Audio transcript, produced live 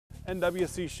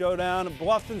NWC Showdown.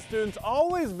 Bluffton students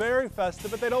always very festive,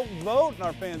 but they don't vote in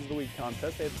our Fans of the Week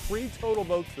contest. They had 3 total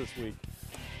votes this week,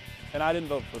 and I didn't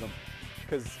vote for them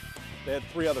because they had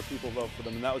 3 other people vote for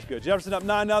them, and that was good. Jefferson up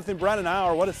 9-0. Brennan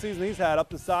Hour, what a season he's had. Up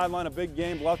the sideline, a big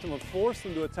game. Bluffton would force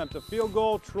them to attempt a field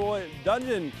goal. Troy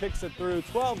Dungeon kicks it through,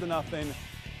 12-0.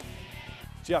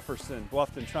 Jefferson,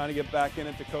 Bluffton trying to get back in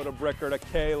it. Dakota Bricker to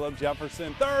Caleb.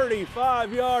 Jefferson,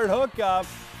 35-yard hookup.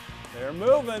 They're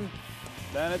moving.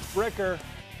 Then it's Bricker.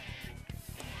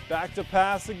 Back to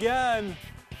pass again.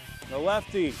 The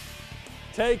lefty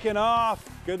taken off.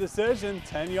 Good decision,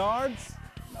 10 yards.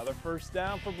 Another first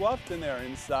down for Bluffton there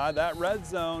inside that red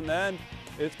zone. Then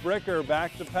it's Bricker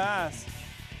back to pass.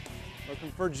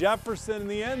 Looking for Jefferson in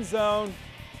the end zone.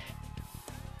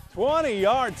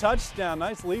 20-yard touchdown.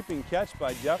 Nice leaping catch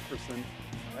by Jefferson.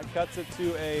 That cuts it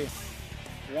to a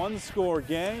 1-score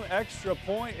game. Extra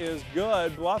point is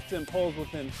good. Bluffton pulls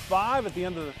within 5 at the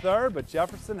end of the third, but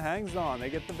Jefferson hangs on. They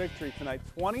get the victory tonight,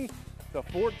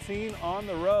 20-14 on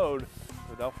the road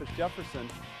for Delpohs Jefferson.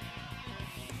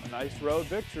 A nice road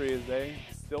victory as they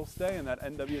still stay in that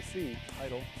NWC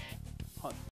title hunt.